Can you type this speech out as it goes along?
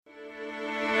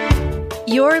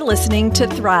You're listening to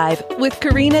Thrive with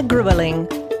Karina Grueling,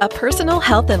 a personal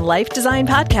health and life design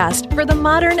podcast for the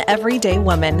modern everyday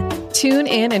woman. Tune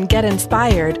in and get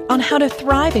inspired on how to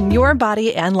thrive in your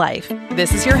body and life.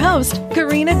 This is your host,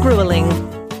 Karina Grueling.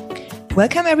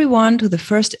 Welcome everyone to the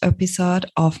first episode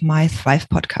of my Thrive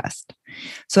podcast.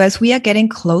 So as we are getting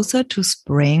closer to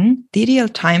spring, the ideal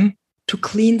time to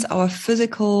cleanse our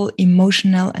physical,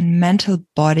 emotional, and mental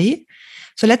body.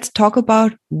 So let's talk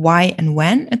about why and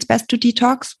when it's best to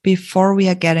detox before we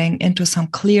are getting into some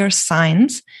clear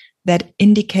signs that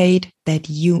indicate that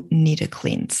you need a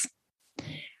cleanse.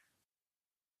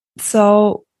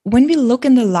 So when we look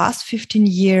in the last 15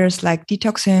 years, like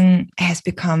detoxing has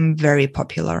become very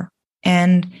popular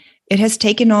and it has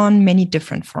taken on many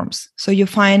different forms. So you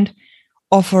find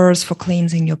offers for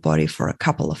cleansing your body for a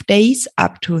couple of days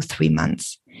up to 3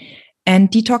 months.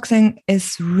 And detoxing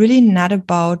is really not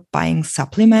about buying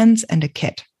supplements and a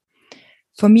kit.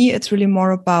 For me, it's really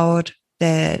more about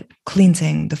the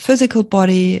cleansing the physical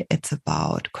body. It's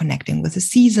about connecting with the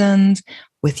seasons,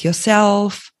 with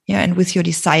yourself, and with your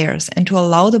desires, and to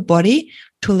allow the body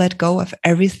to let go of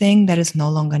everything that is no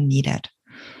longer needed.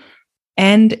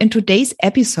 And in today's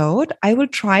episode, I will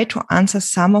try to answer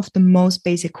some of the most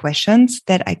basic questions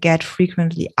that I get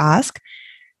frequently asked.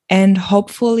 And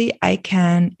hopefully I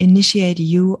can initiate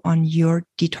you on your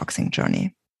detoxing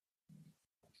journey.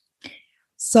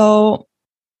 So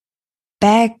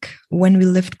back when we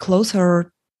lived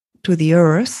closer to the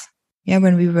earth,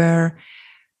 when we were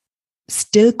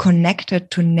still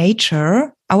connected to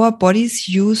nature, our bodies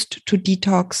used to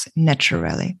detox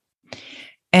naturally.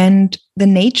 And the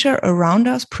nature around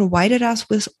us provided us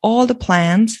with all the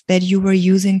plants that you were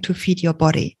using to feed your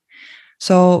body.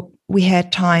 So we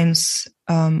had times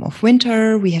of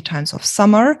winter, we had times of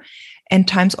summer, and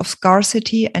times of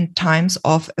scarcity and times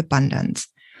of abundance.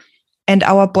 And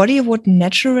our body would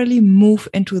naturally move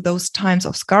into those times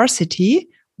of scarcity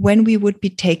when we would be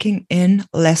taking in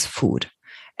less food.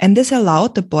 And this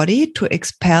allowed the body to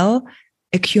expel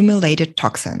accumulated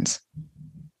toxins.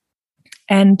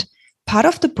 And part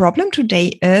of the problem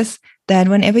today is that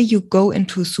whenever you go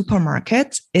into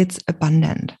supermarkets, it's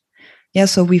abundant.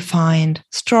 So we find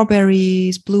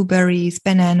strawberries, blueberries,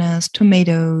 bananas,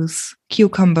 tomatoes,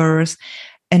 cucumbers,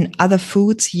 and other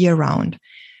foods year round.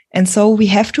 And so we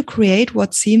have to create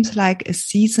what seems like a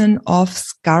season of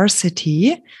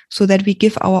scarcity so that we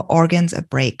give our organs a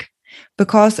break,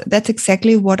 because that's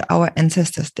exactly what our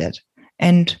ancestors did.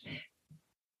 And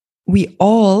we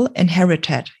all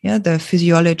inherited the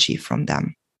physiology from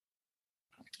them.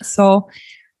 So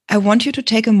I want you to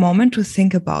take a moment to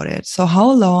think about it. So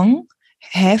how long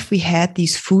have we had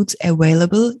these foods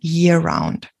available year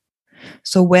round?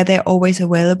 So were they always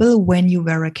available when you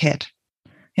were a kid?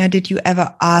 Did you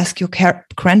ever ask your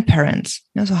grandparents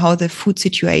so how the food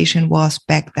situation was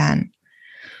back then?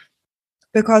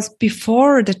 Because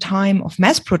before the time of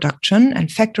mass production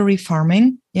and factory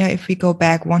farming, if we go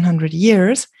back 100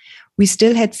 years, we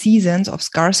still had seasons of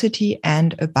scarcity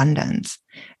and abundance.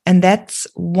 And that's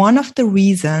one of the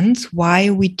reasons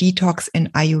why we detox in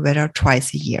Ayurveda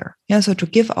twice a year. So to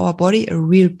give our body a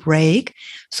real break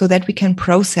so that we can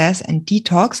process and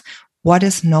detox what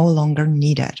is no longer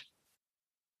needed.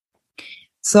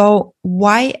 So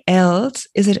why else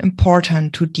is it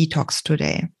important to detox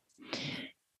today?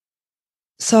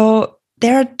 So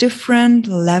there are different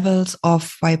levels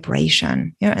of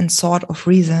vibration and sort of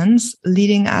reasons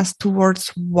leading us towards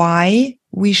why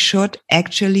we should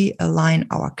actually align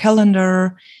our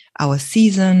calendar, our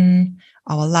season,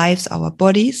 our lives, our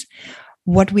bodies,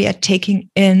 what we are taking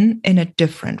in a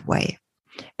different way.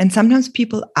 And sometimes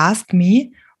people ask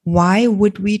me, why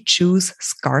would we choose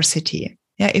scarcity?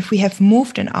 If we have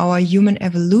moved in our human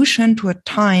evolution to a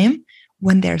time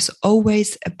when there's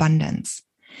always abundance.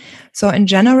 So in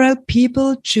general,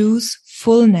 people choose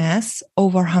fullness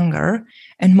over hunger.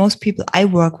 And most people I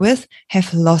work with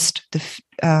have lost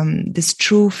this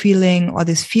true feeling or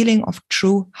this feeling of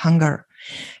true hunger.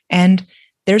 And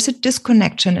there's a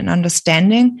disconnection in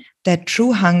understanding that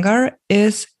true hunger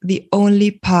is the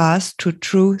only path to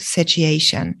true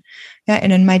satiation.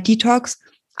 And in my detox,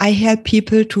 I help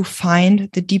people to find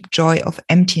the deep joy of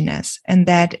emptiness, and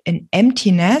that in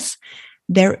emptiness,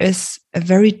 there is a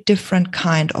very different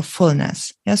kind of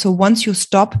fullness. So once you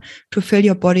stop to fill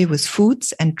your body with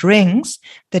foods and drinks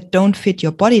that don't fit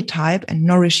your body type and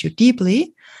nourish you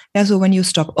deeply, so when you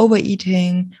stop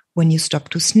overeating, when you stop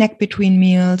to snack between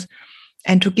meals,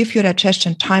 and to give your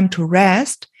digestion time to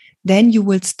rest, then you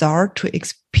will start to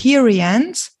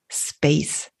experience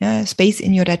space, space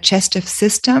in your digestive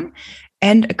system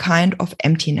and a kind of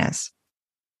emptiness.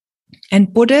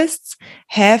 And Buddhists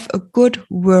have a good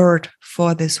word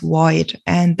for this void,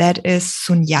 and that is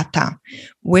sunyata,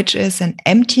 which is an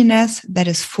emptiness that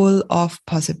is full of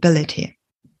possibility.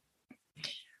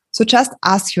 So just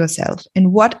ask yourself,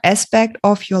 in what aspect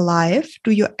of your life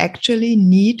do you actually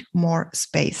need more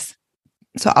space?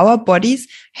 So our bodies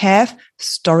have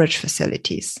storage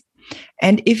facilities.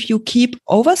 And if you keep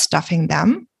overstuffing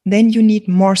them, then you need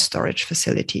more storage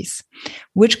facilities,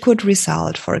 which could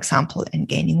result, for example, in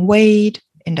gaining weight,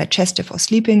 in digestive or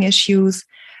sleeping issues,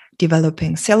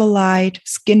 developing cellulite,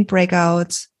 skin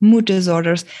breakouts, mood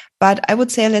disorders. But I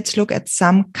would say let's look at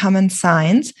some common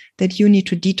signs that you need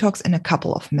to detox in a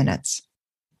couple of minutes.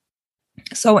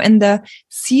 So in the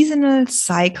seasonal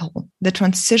cycle, the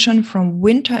transition from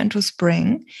winter into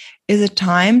spring is a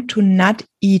time to not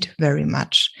eat very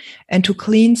much and to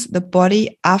cleanse the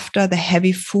body after the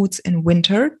heavy foods in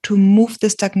winter, to move the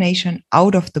stagnation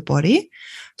out of the body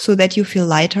so that you feel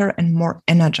lighter and more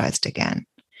energized again.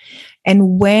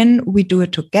 And when we do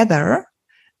it together,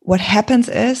 what happens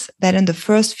is that in the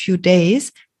first few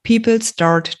days, people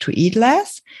start to eat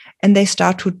less and they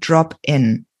start to drop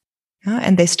in.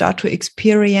 And they start to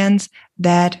experience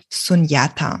that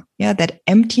sunyata, that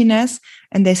emptiness,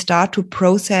 and they start to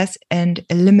process and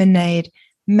eliminate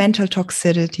mental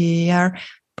toxicity,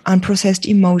 unprocessed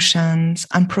emotions,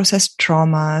 unprocessed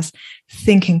traumas,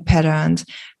 thinking patterns,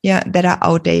 that are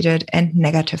outdated, and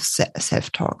negative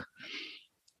self-talk.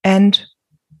 And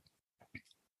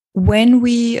when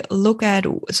we look at,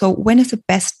 so when is the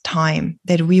best time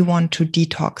that we want to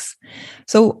detox?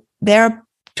 So there are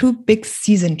two big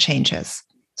season changes.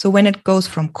 So when it goes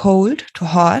from cold to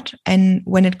hot, and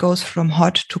when it goes from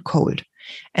hot to cold.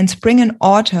 And spring and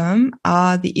autumn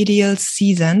are the ideal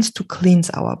seasons to cleanse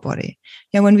our body.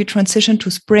 When we transition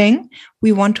to spring,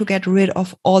 we want to get rid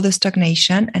of all the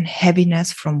stagnation and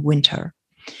heaviness from winter.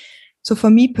 So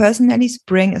for me personally,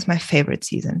 spring is my favorite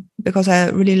season because I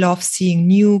really love seeing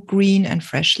new green and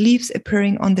fresh leaves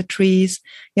appearing on the trees.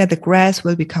 The grass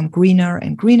will become greener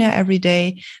and greener every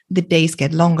day. The days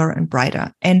get longer and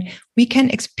brighter. And we can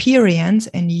experience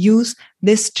and use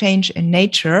this change in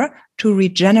nature to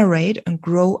regenerate and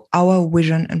grow our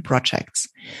vision and projects.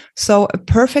 So a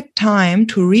perfect time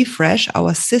to refresh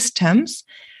our systems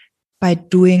by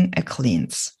doing a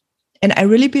cleanse. And I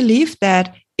really believe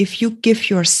that if you give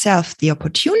yourself the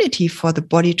opportunity for the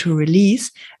body to release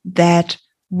that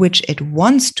which it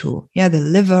wants to, the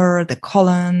liver, the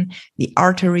colon, the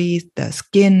arteries, the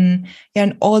skin,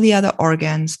 and all the other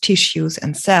organs, tissues,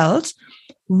 and cells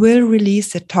will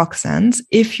release the toxins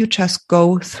if you just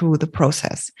go through the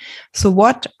process. So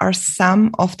what are some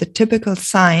of the typical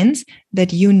signs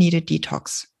that you need a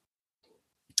detox?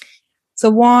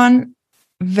 So one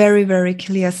very, very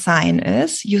clear sign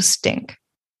is you stink.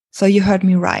 So you heard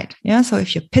me right. So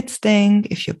if your pit stinks,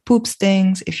 if your poop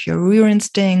stinks, if your urine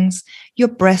stinks, your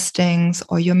breath stinks,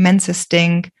 or your menses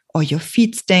stink, or your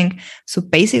feet stink. So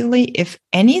basically, if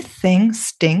anything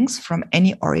stinks from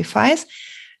any orifice,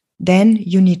 then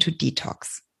you need to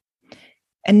detox.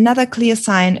 Another clear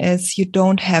sign is you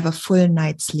don't have a full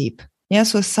night's sleep.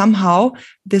 So somehow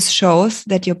this shows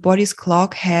that your body's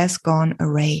clock has gone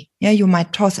awry. You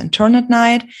might toss and turn at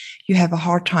night. You have a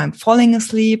hard time falling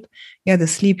asleep. The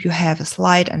sleep you have is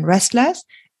light and restless,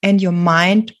 and your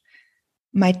mind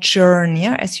might churn,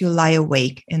 as you lie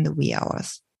awake in the wee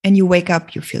hours. And you wake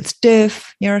up, you feel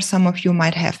stiff. Some of you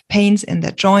might have pains in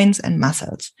their joints and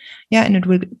muscles. And it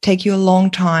will take you a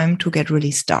long time to get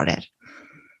really started.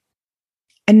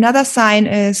 Another sign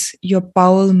is your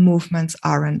bowel movements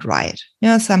aren't right.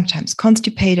 Sometimes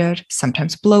constipated,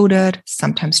 sometimes bloated,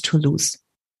 sometimes too loose.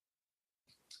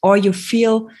 Or you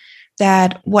feel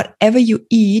that whatever you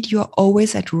eat, you're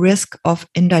always at risk of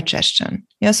indigestion.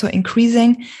 So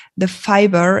increasing the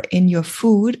fiber in your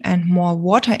food and more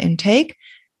water intake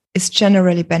is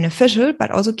generally beneficial, but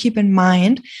also keep in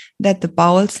mind that the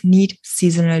bowels need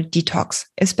seasonal detox,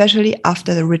 especially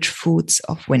after the rich foods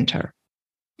of winter.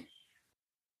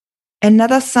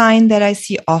 Another sign that I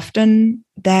see often,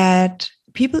 that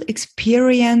people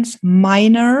experience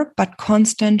minor but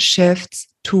constant shifts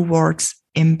towards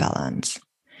imbalance.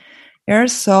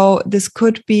 So this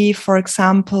could be, for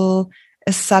example,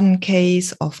 a sudden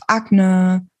case of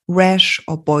acne, rash,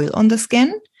 or boil on the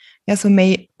skin. So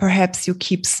perhaps you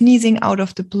keep sneezing out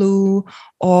of the blue,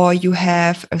 or you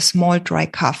have a small dry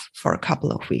cough for a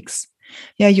couple of weeks.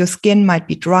 Your skin might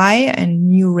be dry and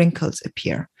new wrinkles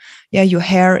appear. Your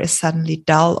hair is suddenly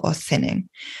dull or thinning.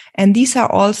 And these are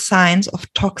all signs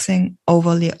of toxin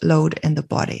overload in the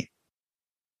body.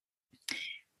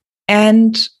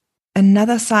 And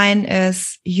another sign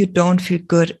is you don't feel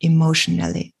good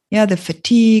emotionally. The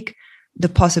fatigue, the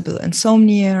possible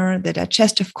insomnia, the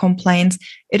digestive complaints.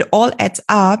 It all adds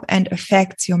up and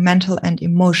affects your mental and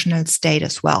emotional state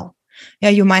as well. Yeah,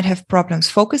 you might have problems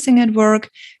focusing at work.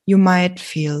 You might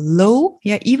feel low,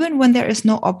 yeah, even when there is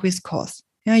no obvious cause.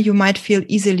 Yeah, you might feel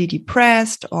easily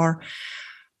depressed or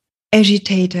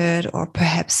agitated or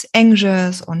perhaps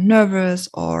anxious or nervous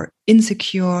or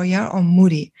insecure, yeah, or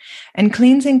moody. And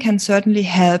cleansing can certainly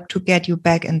help to get you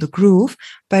back in the groove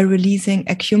by releasing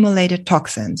accumulated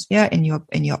toxins, yeah, in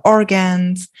your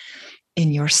organs,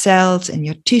 in your cells, in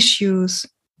your tissues,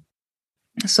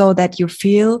 so that you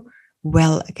feel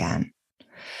well again.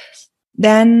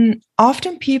 Then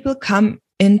often people come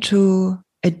into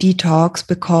a detox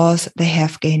because they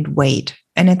have gained weight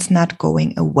and it's not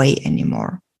going away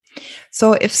anymore.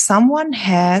 So if someone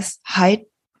has high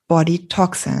body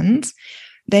toxins,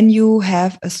 then you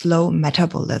have a slow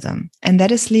metabolism, and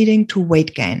that is leading to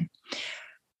weight gain.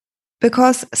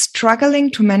 Because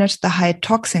struggling to manage the high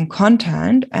toxin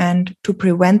content and to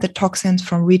prevent the toxins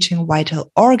from reaching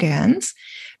vital organs,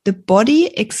 the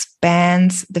body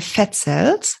expands the fat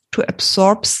cells to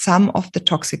absorb some of the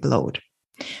toxic load.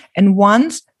 And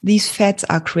once these fats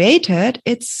are created,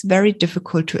 it's very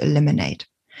difficult to eliminate.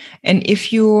 And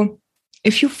if you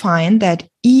find that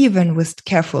even with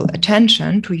careful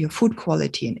attention to your food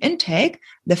quality and intake,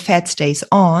 the fat stays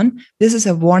on, this is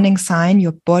a warning sign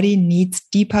your body needs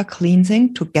deeper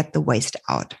cleansing to get the waste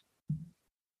out.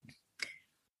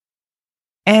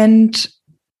 And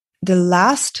the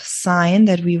last sign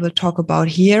that we will talk about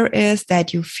here is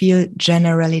that you feel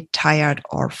generally tired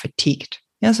or fatigued.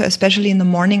 Yeah, so especially in the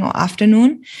morning or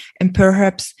afternoon, and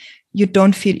perhaps you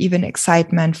don't feel even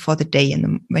excitement for the day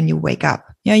when you wake up.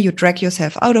 Yeah, you drag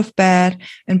yourself out of bed,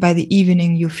 and by the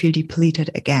evening you feel depleted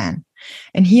again.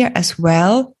 And here as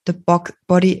well, the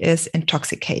body is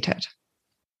intoxicated.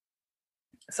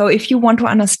 So if you want to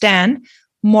understand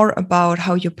more about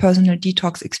how your personal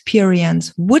detox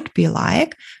experience would be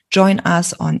like, join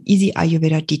us on Easy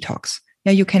Ayurveda Detox.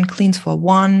 Yeah, you can cleanse for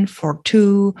 1, for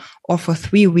 2, or for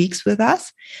 3 weeks with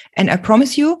us. And I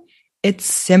promise you, it's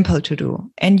simple to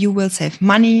do, and you will save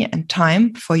money and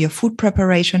time for your food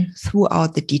preparation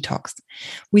throughout the detox.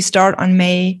 We start on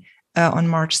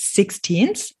March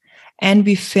 16th, and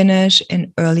we finish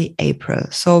in early April,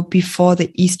 so before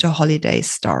the Easter holidays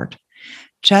start,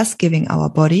 just giving our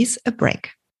bodies a break.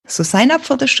 So sign up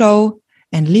for the show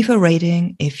and leave a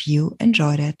rating if you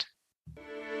enjoyed it.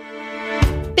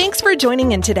 Thanks for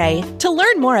joining in today. To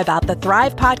learn more about the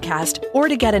Thrive podcast or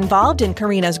to get involved in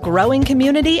Karina's growing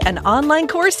community and online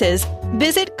courses,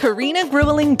 visit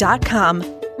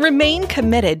karinagrueling.com. Remain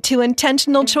committed to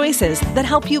intentional choices that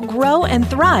help you grow and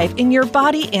thrive in your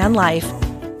body and life,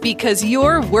 because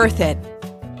you're worth it.